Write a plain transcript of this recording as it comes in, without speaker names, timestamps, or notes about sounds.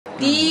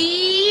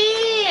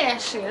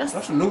delicious.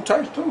 That's a new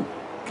taste too.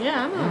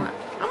 Yeah, I know.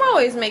 I'm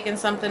always making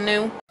something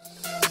new.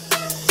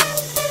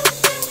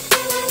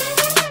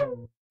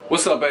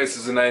 What's up,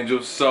 Aces and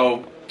Angels?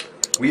 So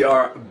we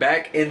are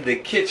back in the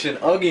kitchen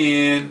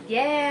again.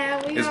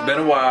 Yeah, It's been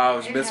a while.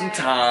 It's been some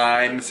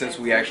time since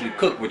we actually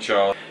cooked with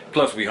y'all.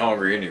 Plus, we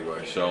hungry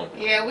anyway, so.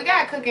 Yeah, we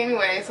gotta cook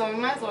anyway, so we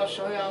might as well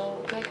show y'all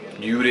what we're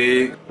cooking. You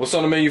dig? What's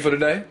on the menu for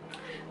today?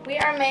 We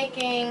are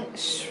making.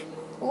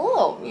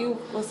 Oh,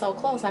 you were so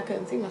close, I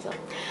couldn't see myself.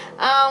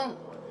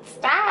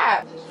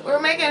 Stop. We're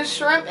making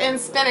shrimp and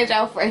spinach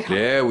Alfredo.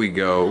 There we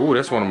go. Ooh,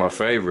 that's one of my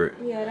favorite.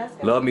 Yeah, that's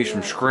good. Love me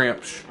some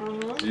shrimps.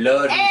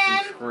 Love me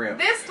some shrimp.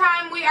 This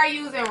time we are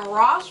using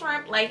raw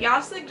shrimp, like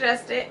y'all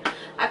suggested.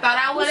 I thought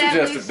I would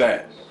at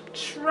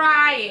least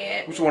try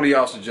it. Which one of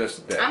y'all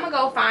suggested that? I'm gonna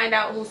go find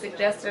out who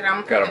suggested.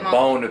 I'm got a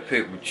bone to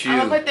pick with you.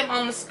 I'm gonna put them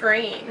on the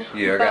screen.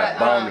 Yeah, I got a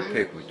bone to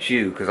pick with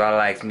you because I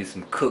like me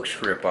some cooked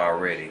shrimp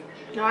already.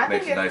 No, I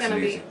think it's nice gonna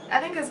be. I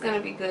think it's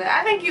gonna be good.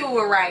 I think you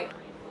were right.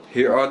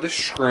 Here are the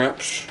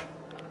shrimps,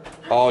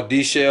 all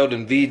deshelled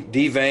and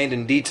deveined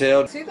and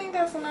detailed. Do you think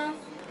that's enough?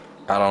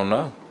 I don't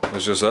know.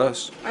 It's just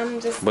us.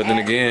 But then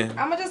again,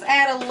 I'm gonna just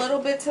add a little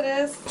bit to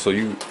this. So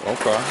you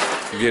okay?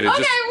 You get it.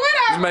 Okay,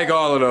 just make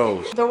all of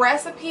those. The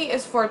recipe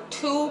is for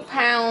 2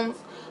 pounds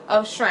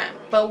of shrimp,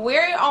 but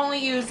we're only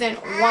using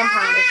 1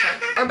 pound of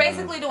shrimp. We're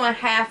basically doing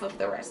half of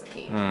the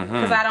recipe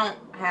because I don't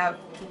have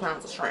 2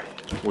 pounds of shrimp.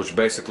 Which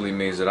basically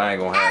means that I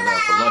ain't gonna have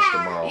enough for lunch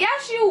tomorrow.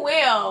 Yes, you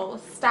will.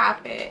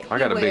 Stop it. I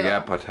got a big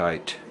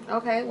appetite.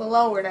 Okay, we'll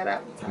lower that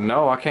up.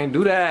 No, I can't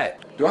do that.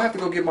 Do I have to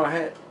go get my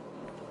hat?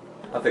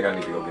 I think I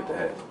need to go get the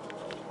hat.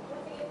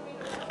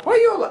 Why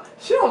you don't like?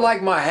 She don't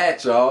like my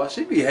hat, y'all.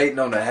 She be hating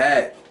on the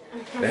hat.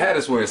 The hat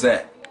is where it's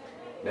at.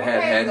 The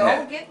hat.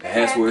 The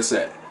hat's where it's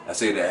at. I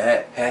say the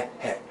hat.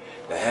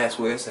 The hat's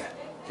where it's at.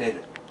 Say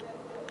that.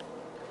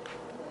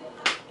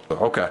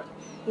 Okay.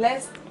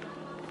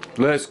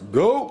 Let's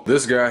go.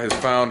 This guy has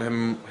found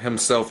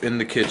himself in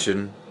the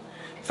kitchen.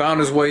 Found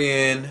his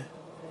way in.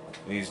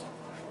 He's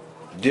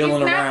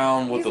dealing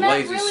around with the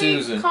lazy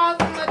Susan. He's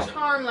not really causing much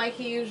harm like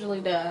he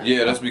usually does.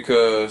 Yeah, that's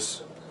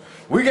because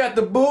we got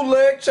the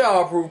bootleg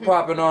childproof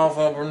popping off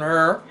of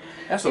her.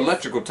 That's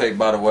electrical tape,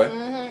 by the way.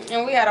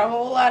 And we had a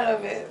whole lot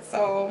of it,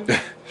 so.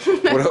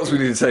 What else we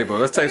need to tape on?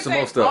 Let's tape some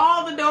more stuff.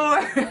 All the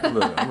doors.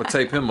 Look, I'm gonna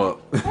tape him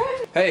up.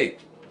 Hey,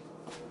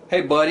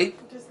 buddy.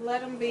 Just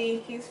let him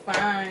be. He's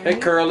fine. Hey,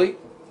 Curly.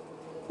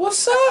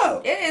 What's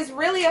up? It is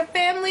really a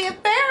family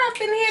affair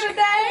up in here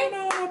today.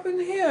 What's going on up in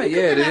here?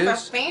 Yeah, it is.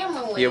 As a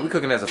family. Yeah, we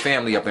cooking as a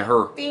family up in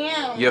her.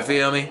 Family. You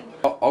feel me?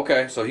 Oh,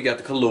 okay, so he got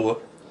the Kahlua.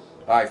 All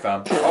right,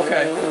 fam.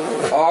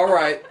 Okay. All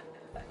right.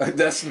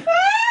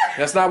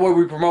 That's not what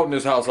we promote in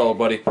this household,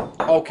 buddy.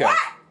 Okay. What?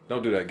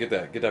 Don't do that. Get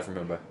that from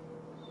him, back.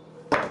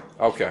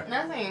 Okay.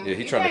 Nothing. Yeah,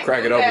 he trying to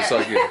crack it open so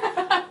he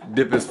can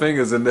dip his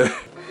fingers in there.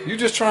 You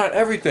just trying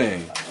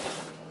everything.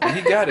 And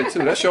he got it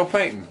too. That's your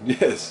painting.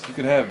 Yes, you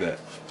can have that.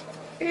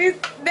 He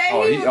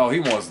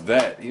wants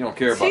that. He don't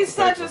care about. He's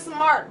such a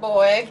smart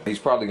boy. He's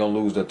probably gonna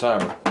lose that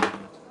timer.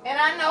 And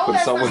I know Put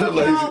it somewhere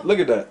lazy. Look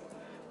at that.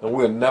 And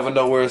we'll never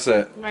know where it's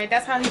at. Right,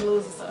 that's how he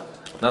loses stuff.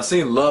 Now,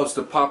 Scene loves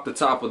to pop the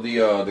top of the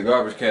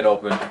garbage can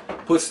open,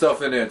 put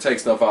stuff in there, and take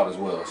stuff out as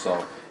well.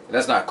 So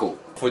that's not cool.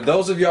 For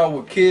those of y'all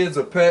with kids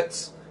or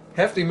pets,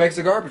 Hefty makes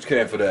a garbage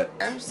can for that.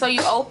 So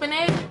you open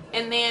it,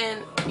 and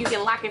then you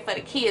can lock it for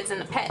the kids and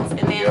the pets, and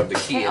then the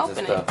kids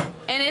open it.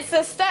 And it's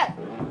a step,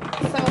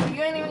 so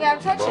you ain't even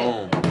gotta touch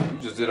it. You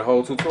just did a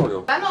whole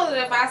tutorial. I know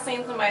that if I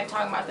seen somebody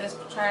talking about this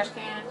trash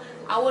can,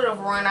 I would have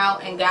run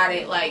out and got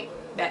it like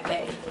that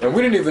day. And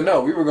we didn't even know.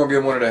 We were gonna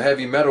get one of the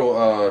heavy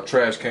metal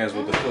trash cans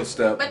with the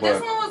footstep. But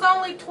this one was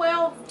only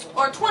 $12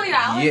 or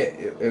 $20. Yeah,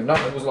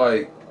 it was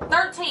like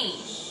 13.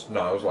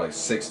 No, it was like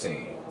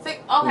 16. Okay.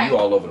 Ooh, you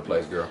all over the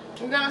place, girl.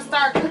 We're gonna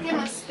start cooking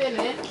the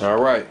spinach.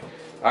 All right.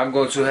 I'm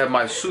going to have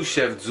my sous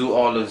chef do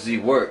all of the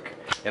work,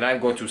 and I'm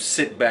going to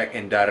sit back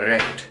and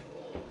direct.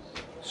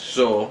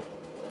 So,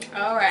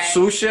 all right.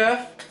 Sous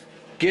chef,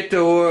 get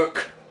to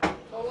work.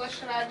 Well, what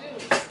should I do?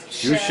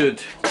 You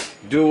should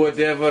do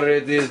whatever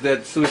it is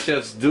that sous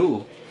chefs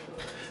do.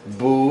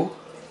 Boo.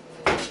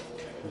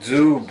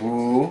 Do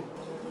boo.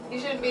 You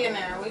shouldn't be in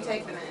there. We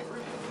taping it.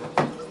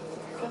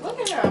 Look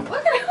at him.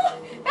 Look at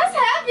him. That's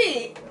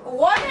heavy.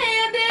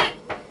 One-handed.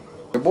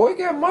 The boy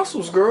got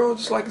muscles, girl,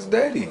 just like his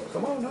daddy.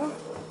 Come on now.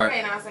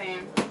 Okay, now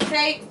Sam.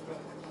 Tape.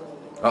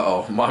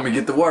 Uh-oh. Mommy,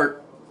 get to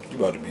work. You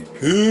about to be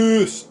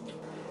pissed.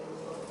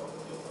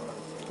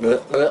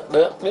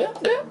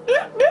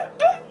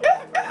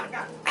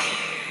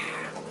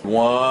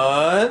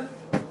 1,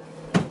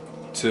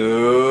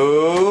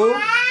 2,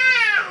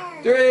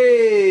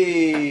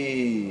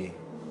 3.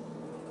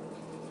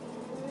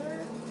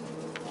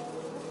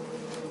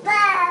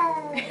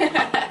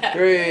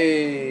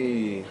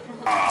 Three. You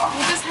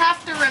just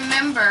have to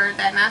remember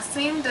that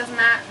Nassim does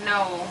not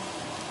know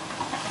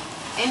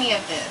any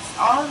of this.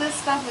 All of this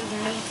stuff is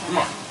new to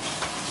him.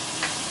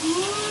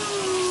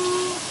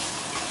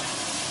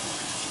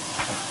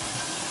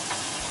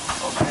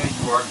 Okay,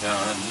 you are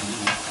done.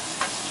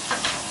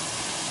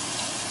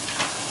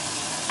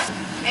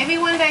 Maybe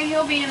one day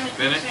he'll be in the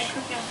kitchen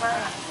cooking for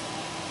us.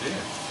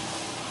 Yeah.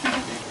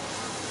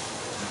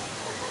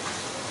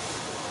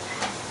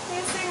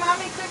 You see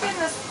mommy cooking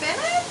the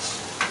spinach?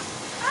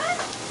 Huh?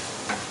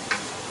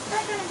 Is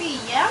that gonna be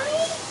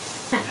yummy?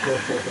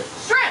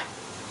 Shrimp!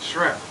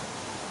 Shrimp.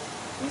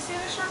 You see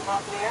the shrimp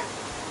up there?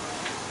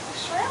 The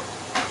shrimp?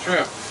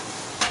 Shrimp.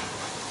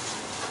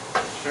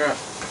 Shrimp.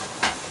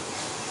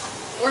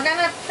 We're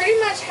gonna pretty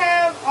much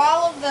have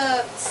all of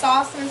the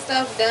sauce and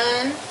stuff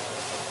done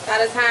by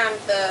the time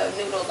the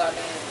noodles are done.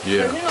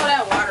 Yeah. Because you know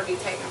that water be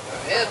taking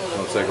forever.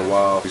 It'll take a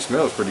while. It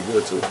smells pretty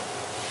good too.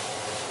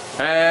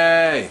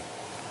 Hey!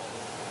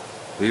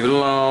 Leave it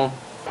alone.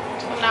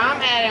 Now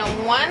I'm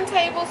adding 1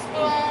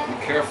 tablespoon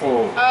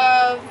Careful.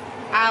 of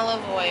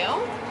olive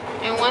oil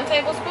and 1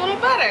 tablespoon of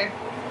butter.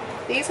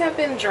 These have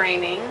been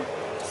draining,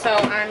 so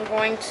I'm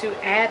going to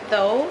add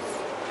those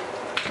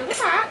to the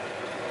pot.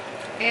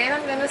 And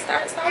I'm gonna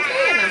start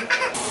sauteing them.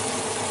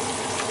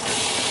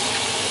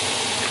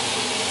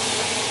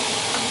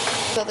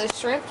 So the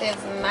shrimp is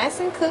nice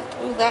and cooked.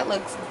 Ooh, that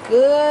looks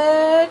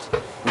good.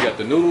 We got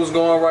the noodles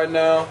going right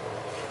now.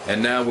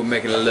 And now we're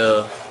making a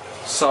little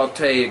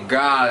sauteed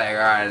garlic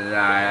right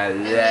now.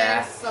 And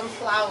there's some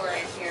flour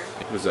in here.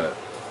 What's that?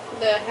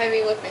 The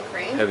heavy whipping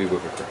cream. Heavy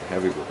whipping cream.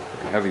 Heavy whipping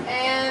cream. Heavy.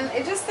 And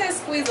it just says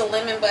squeeze a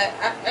lemon, but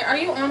are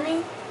you on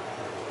me?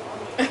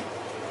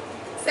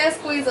 Says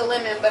squeeze a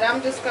lemon, but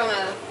I'm just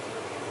gonna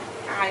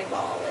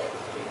eyeball it.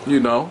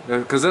 You know,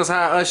 because that's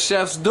how us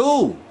chefs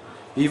do.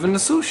 Even the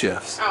sous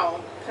chefs.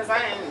 Oh, because I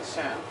am the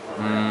chef.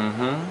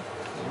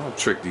 Mm-hmm. Don't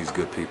trick these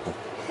good people.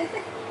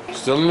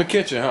 Still in the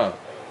kitchen, huh?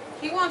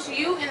 He wants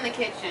you in the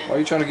kitchen. Why are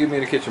you trying to get me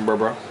in the kitchen,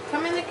 bro?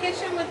 Come in the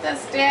kitchen with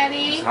us,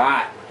 Daddy. It's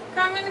hot.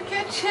 Come in the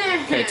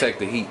kitchen. Can't take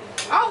the heat.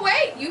 Oh,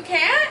 wait, you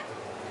can't?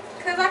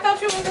 Because I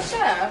thought you was a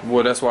chef.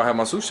 Well, that's why I have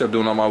my sous chef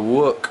doing all my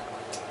work.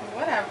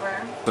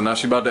 Whatever. So now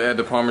she about to add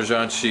the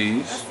Parmesan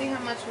cheese. Let's see how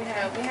much we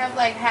have. We have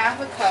like half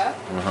a cup.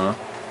 Uh-huh.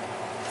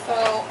 So,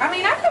 I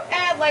mean, I could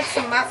add like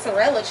some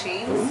mozzarella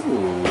cheese.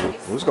 Ooh.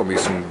 There's going to be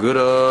some good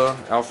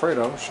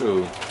Alfredo.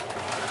 Shoot.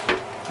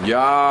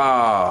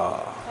 Yeah.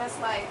 That's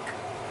like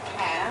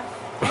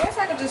half. I guess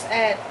I could just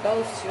add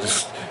those two.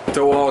 Just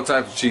throw all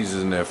types of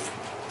cheeses in there.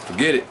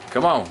 Forget it.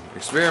 Come on.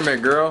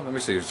 Experiment, girl. Let me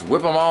see. Just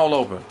whip them all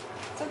open.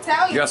 It's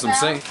Italian. You got some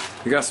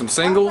You got some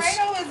singles?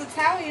 Alfredo is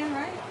Italian,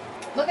 right?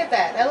 Look at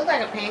that. That looks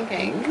like a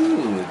pancake.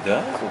 Ooh, it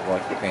does look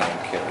like a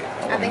pancake.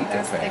 I think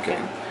that's pancake.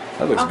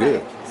 That looks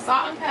good.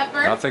 Salt and pepper.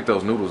 I think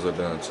those noodles are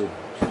done too.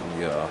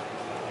 Yeah.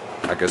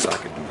 I guess I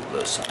could do a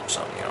little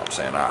something, you know what I'm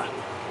saying? I'll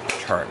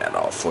turn that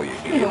off for you.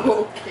 Give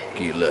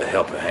you a little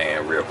helping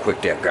hand real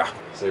quick there, girl.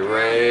 Say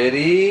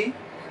ready,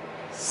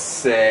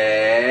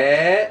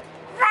 set,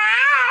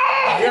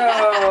 go!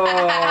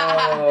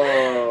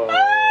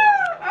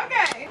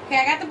 Okay,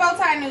 I got the bow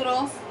tie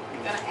noodles.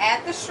 I'm gonna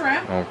add the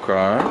shrimp. Okay.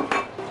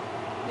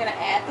 I'm gonna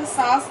add the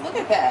sauce. Look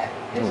at that.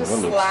 It just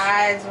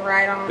slides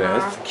right on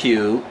That's off.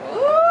 cute. Ooh.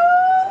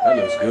 That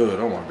looks good.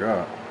 Oh my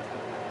god.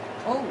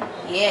 Oh,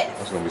 yes.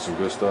 That's gonna be some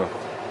good stuff.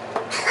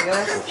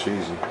 Yes. So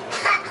cheesy.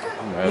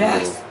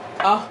 Yes.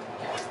 Oh,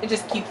 it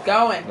just keeps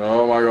going.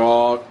 Oh my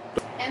god.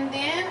 And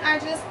then I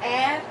just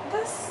add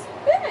the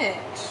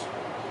spinach.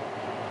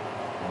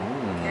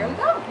 Here we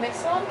go.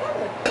 Mix it all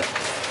together.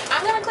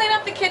 I'm gonna clean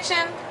up the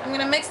kitchen. I'm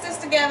gonna mix this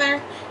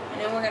together,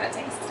 and then we're gonna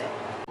taste it.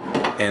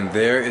 And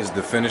there is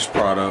the finished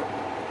product.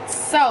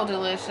 So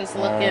delicious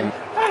looking.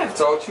 I have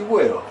taught you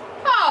well.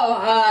 Oh,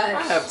 hush.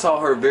 I have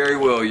taught her very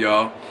well,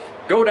 y'all.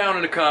 Go down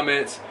in the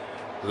comments.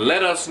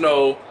 Let us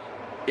know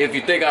if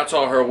you think I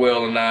taught her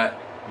well or not.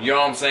 You know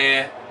what I'm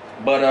saying?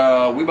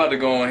 But we about to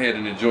go ahead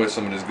and enjoy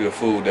some of this good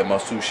food that my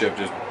sous chef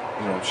just,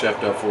 you know,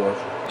 chefed up for us.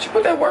 She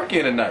put that work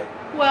in tonight.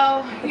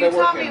 Well, you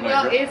taught me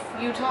well if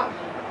you taught me.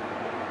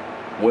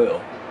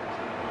 Well.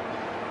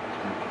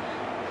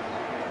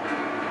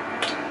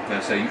 Can I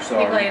say you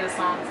sorry? He played a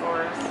song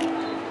for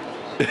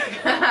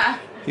us.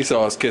 He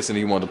saw us kissing.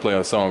 He wanted to play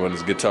a song on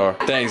his guitar.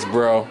 Thanks,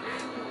 bro.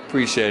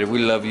 Appreciate it. We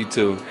love you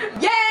too.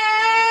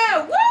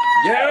 Yeah! Woo!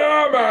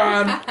 Yeah,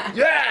 man!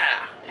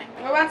 Yeah!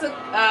 We're about to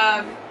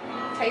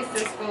taste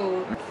this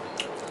food.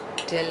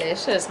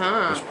 Delicious,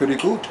 huh? It's pretty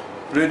good.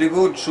 Pretty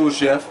good, sous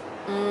chef.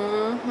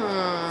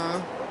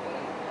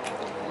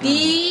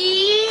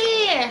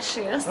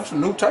 Delicious. That's a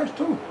new taste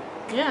too.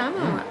 Yeah, I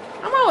know.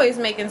 I'm always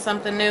making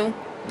something new.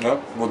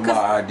 Yep, with my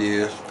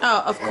ideas.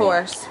 Oh, of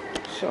course.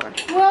 Sure.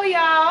 Well,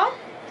 y'all,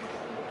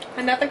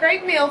 another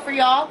great meal for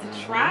y'all to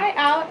try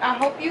out. I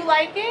hope you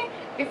like it.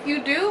 If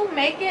you do,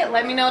 make it.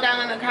 Let me know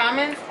down in the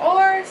comments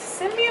or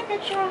send me a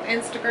picture on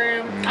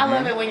Instagram. I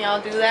love it when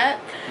y'all do that.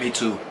 Me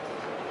too.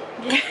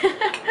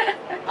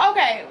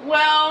 Okay,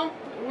 well,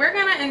 we're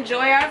gonna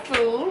enjoy our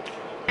food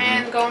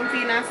and go and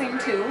feed Nasim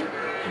too.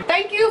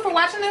 Thank you for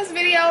watching this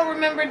video.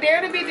 Remember,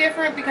 dare to be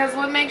different, because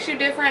what makes you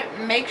different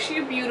makes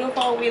you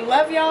beautiful. We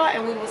love y'all,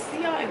 and we will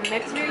see y'all in the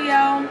next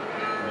video.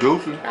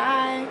 Deuces.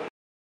 Bye.